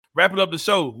wrapping up the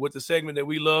show with the segment that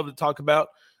we love to talk about.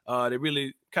 That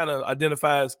really kind of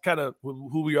identifies kind of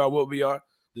who we are, what we are.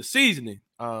 The seasoning.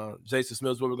 Jason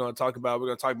Smith is what we're going to talk about. We're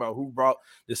going to talk about who brought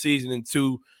the seasoning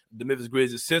to the Memphis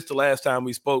Grizzlies since the last time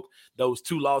we spoke. Those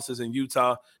 2 losses in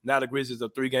Utah. Now the Grizzlies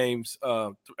have 3 games.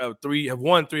 Have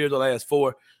won 3 of the last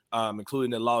 4,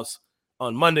 including the loss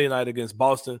on Monday night against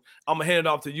Boston. I'm going to hand it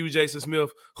off to you, Jason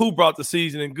Smith. Who brought the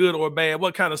seasoning, good or bad?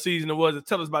 What kind of seasoning was it?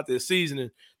 Tell us about the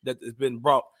seasoning that has been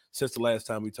brought since the last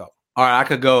time we talked. All right, I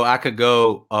could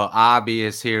go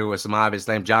obvious here with some obvious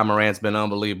names. John Morant's been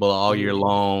unbelievable all year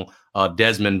long.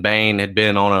 Desmond Bane had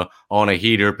been on a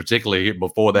heater, particularly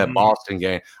before that Boston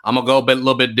game. I'm gonna go a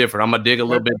little bit different. I'm gonna dig a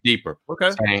little bit deeper.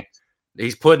 Okay. Saying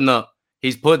he's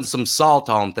putting some salt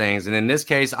on things, and in this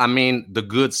case, I mean the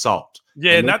good salt.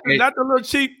 Yeah, not the little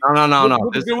cheap. No.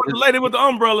 With the lady with the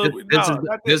umbrella.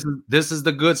 This is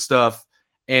the good stuff,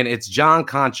 and it's John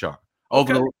Conchar.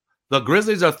 The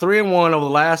Grizzlies are 3-1 over the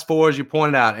last 4, as you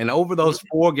pointed out, and over those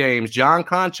 4 games, John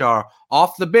Conchar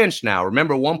off the bench now.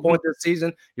 Remember, 1 point this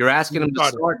season, you're asking him to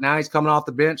start. Now he's coming off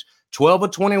the bench. 12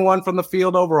 of 21 from the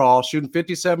field overall, shooting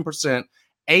 57%,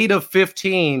 8 of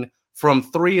 15 from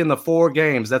 3 in the 4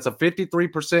 games. That's a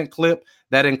 53% clip.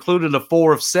 That included a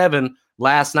 4 of 7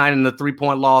 last night in the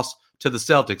 3-point loss to the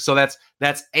Celtics. So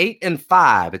that's 8 and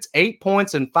 5. It's 8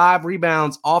 points and 5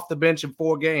 rebounds off the bench in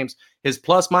 4 games. His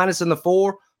plus minus in the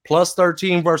 4. Plus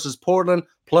 13 versus Portland,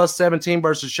 plus 17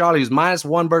 versus Charlotte. He's minus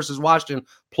 1 versus Washington,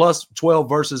 plus 12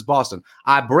 versus Boston.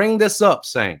 I bring this up,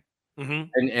 saying,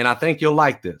 and I think you'll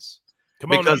like this.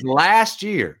 Because last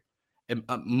year,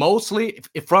 mostly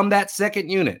from that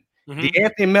second unit,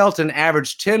 Anthony Melton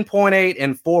averaged 10.8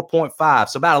 and 4.5.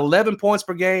 So about 11 points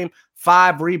per game,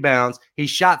 5 rebounds. He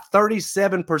shot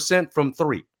 37% from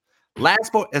 3.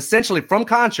 Last point, essentially from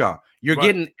Conchar, you're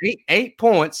getting 8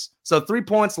 points, so 3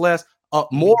 points less.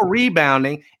 More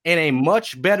rebounding and a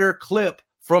much better clip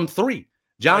from 3.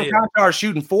 John Conchar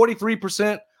shooting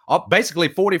 43%, basically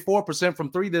 44% from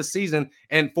 3 this season,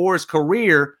 and for his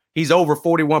career, he's over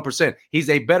 41%. He's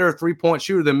a better 3-point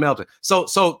shooter than Melton.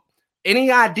 So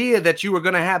any idea that you were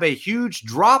going to have a huge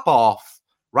drop-off,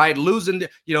 right, losing,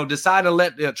 deciding to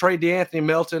let trade Anthony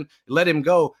Melton, let him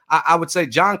go, I would say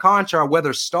John Conchar,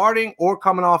 whether starting or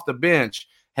coming off the bench,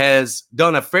 has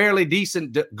done a fairly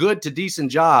good to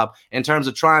decent job in terms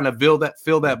of trying to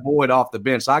fill that void off the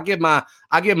bench. So I give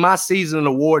my season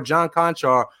award, John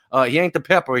Conchar. He ain't the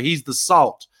pepper, he's the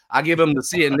salt. I give him the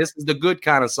C, and this is the good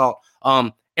kind of salt.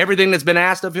 Everything that's been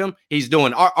asked of him, he's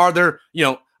doing. Are there,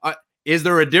 is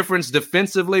there a difference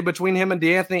defensively between him and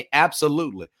DeAnthony?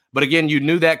 Absolutely. But again, you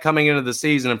knew that coming into the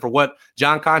season, and for what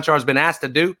John Conchar has been asked to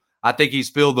do, I think he's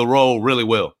filled the role really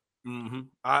well.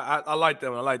 I like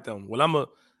them. Well,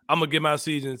 I'm gonna get my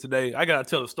season today. I gotta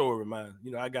tell a story, man.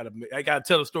 I gotta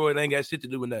tell a story. It ain't got shit to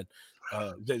do with that,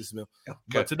 Jason Smith. Okay.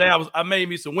 But today I made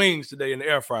me some wings today in the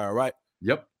air fryer, right?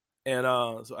 Yep. And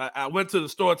so I went to the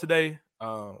store today.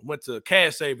 Went to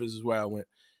Cash Savers is where I went,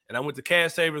 and I went to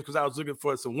Cash Savers because I was looking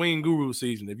for some Wing Guru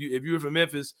season. If you're from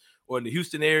Memphis or in the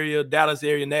Houston area, Dallas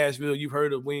area, Nashville, you've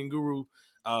heard of Wing Guru.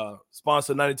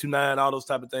 Sponsor 92.9, all those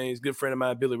type of things. Good friend of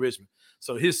mine, Billy Richmond.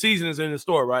 So his season is in the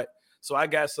store, right? So I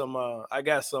got some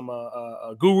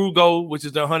Guru Gold, which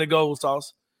is their honey gold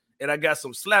sauce, and I got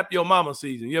some Slap Your Mama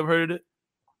season. You ever heard of it?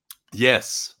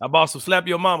 Yes. I bought some Slap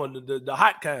Your Mama, the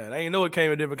hot kind. I didn't know it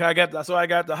came in different kind. I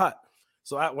got the hot.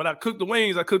 So when I cooked the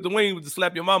wings, with the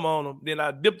Slap Your Mama on them. Then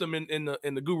I dipped them in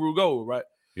the Guru Gold, right?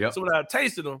 Yeah. So when I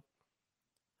tasted them,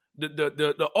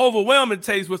 the overwhelming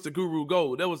taste was the Guru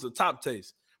Gold. That was the top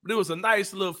taste. But there was a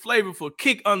nice little flavorful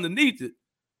kick underneath it.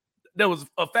 There was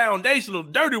a foundational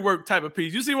dirty work type of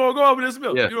piece. You see where I'm going with this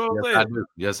milk? Yeah, You know what I'm saying?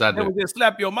 Yes, I do. That was just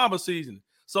Slap Your Mama season.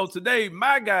 So today,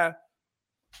 my guy,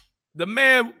 the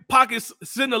man pockets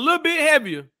sitting a little bit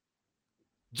heavier,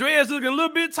 dreads looking a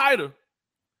little bit tighter.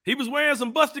 He was wearing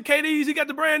some busted KDs. He got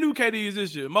the brand new KDs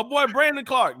this year. My boy Brandon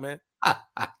Clark, man.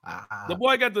 The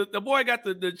boy got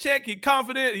the check. He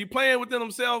confident. He playing within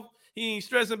himself. He ain't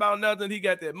stressing about nothing. He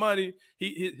got that money.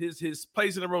 His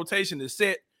place in the rotation is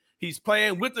set. He's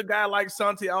playing with a guy like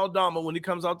Santi Aldama when he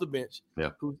comes off the bench.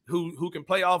 Yeah. Who can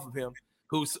play off of him.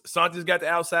 Santi's got the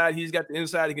outside. He's got the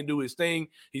inside. He can do his thing.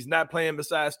 He's not playing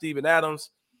beside Steven Adams.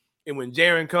 And when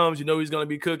Jaren comes, you know he's going to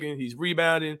be cooking. He's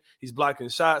rebounding. He's blocking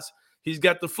shots. He's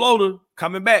got the floater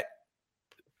coming back.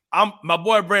 My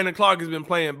boy Brandon Clark has been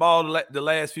playing ball the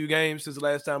last few games since the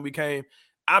last time we came.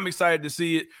 I'm excited to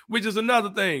see it, which is another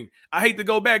thing. I hate to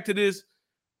go back to this,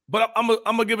 but I'm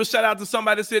gonna give a shout out to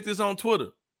somebody that said this on Twitter.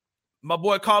 My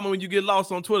boy Carmen, when you get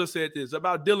lost on Twitter, said this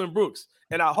about Dylan Brooks,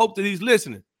 and I hope that he's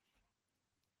listening.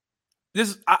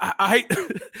 I hate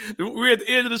we're at the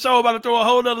end of the show about to throw a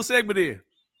whole nother segment in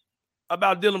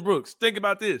about Dylan Brooks. Think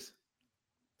about this.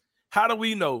 How do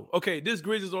we know? Okay, this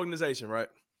Grizzlies organization, right?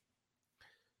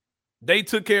 They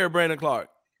took care of Brandon Clark.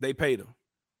 They paid him.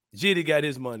 Jitty got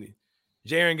his money.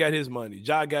 Jaren got his money.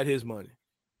 Ja got his money.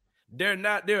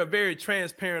 They're a very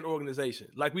transparent organization.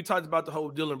 Like we talked about the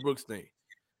whole Dylan Brooks thing.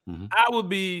 Mm-hmm.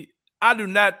 I do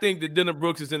not think that Dylan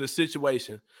Brooks is in a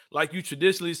situation like you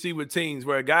traditionally see with teams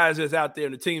where guys that's out there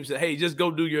and the team say, hey, just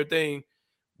go do your thing.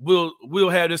 We'll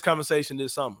have this conversation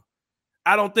this summer.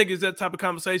 I don't think it's that type of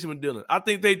conversation with Dylan. I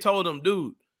think they told him,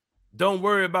 dude, don't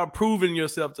worry about proving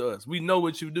yourself to us. We know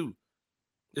what you do.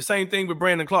 The same thing with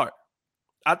Brandon Clark.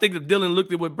 I think if Dylan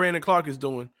looked at what Brandon Clark is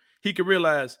doing, he could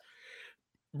realize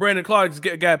Brandon Clark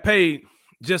got paid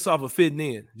just off of fitting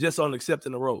in, just on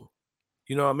accepting the role.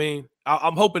 You know what I mean?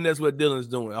 I'm hoping that's what Dylan's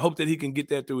doing. I hope that he can get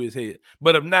that through his head.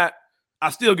 But if not,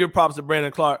 I still give props to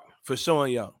Brandon Clark for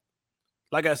showing y'all.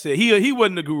 Like I said, he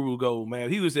wasn't the Guru Gold, man.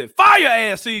 He was that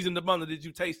fire-ass season, the bundle that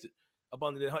you tasted up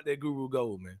under that Guru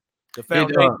Gold, man. The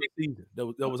foundation season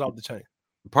that was off the chain.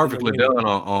 Perfectly done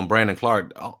on Brandon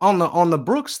Clark. On the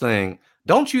Brooks thing,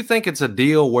 don't you think it's a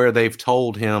deal where they've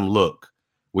told him, look,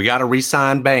 we got to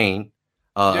re-sign Bain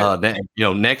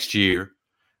next year.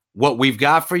 What we've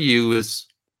got for you is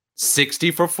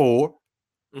 60 for 4,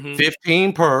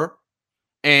 15 per.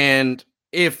 And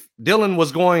if Dylan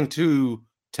was going to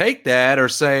take that or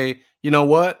say, you know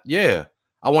what? Yeah,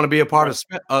 I want to be a part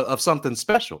of something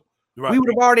special. Right. We would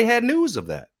have already had news of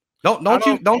that.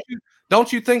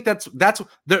 Don't you think that's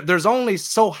there's only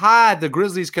so high the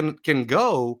Grizzlies can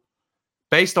go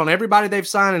based on everybody they've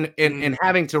signed and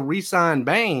having to re-sign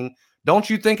Bain?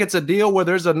 Don't you think it's a deal where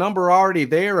there's a number already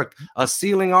there, a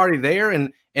ceiling already there,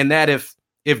 and that if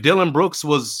Dylan Brooks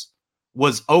was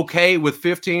okay with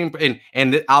 15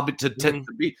 and I'll be to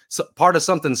be part of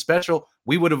something special,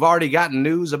 we would have already gotten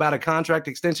news about a contract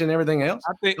extension and everything else?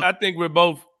 I think we're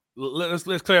both.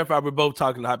 Let's clarify. We're both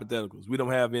talking hypotheticals. We don't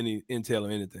have any intel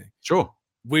or anything. Sure.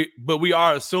 But we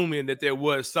are assuming that there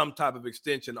was some type of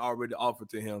extension already offered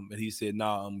to him, and he said,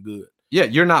 "Nah, I'm good." Yeah,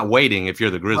 you're not waiting if you're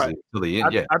the Grizzlies till the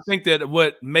end. I think that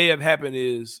what may have happened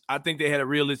is I think they had a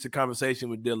realistic conversation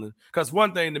with Dylan. Because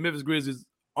one thing, the Memphis Grizzlies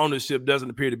ownership doesn't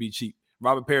appear to be cheap.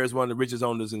 Robert Perry is one of the richest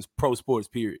owners in pro sports,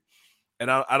 period.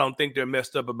 And I don't think they're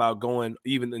messed up about going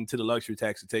even into the luxury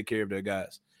tax to take care of their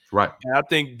guys. Right. And I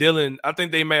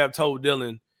think they may have told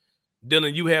Dylan,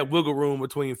 you have wiggle room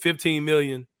between $15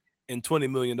 million and $20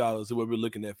 million is what we're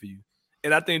looking at for you.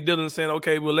 And I think Dylan's saying,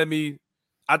 okay, well,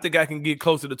 I think I can get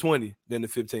closer to 20 than the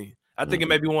 15. I think it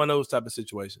may be one of those type of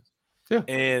situations. Yeah.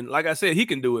 And like I said, he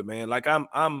can do it, man. Like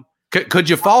Could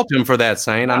you fault him for that,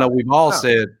 Sane? I know we've all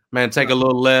said, man, take a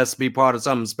little less, be part of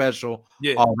something special,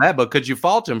 all that. But could you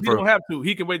fault him for? He don't have to.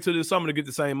 He can wait till this summer to get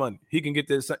the same money. He can get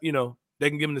this, they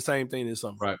can give him the same thing this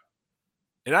summer. Right.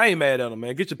 And I ain't mad at him,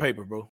 man. Get your paper, bro.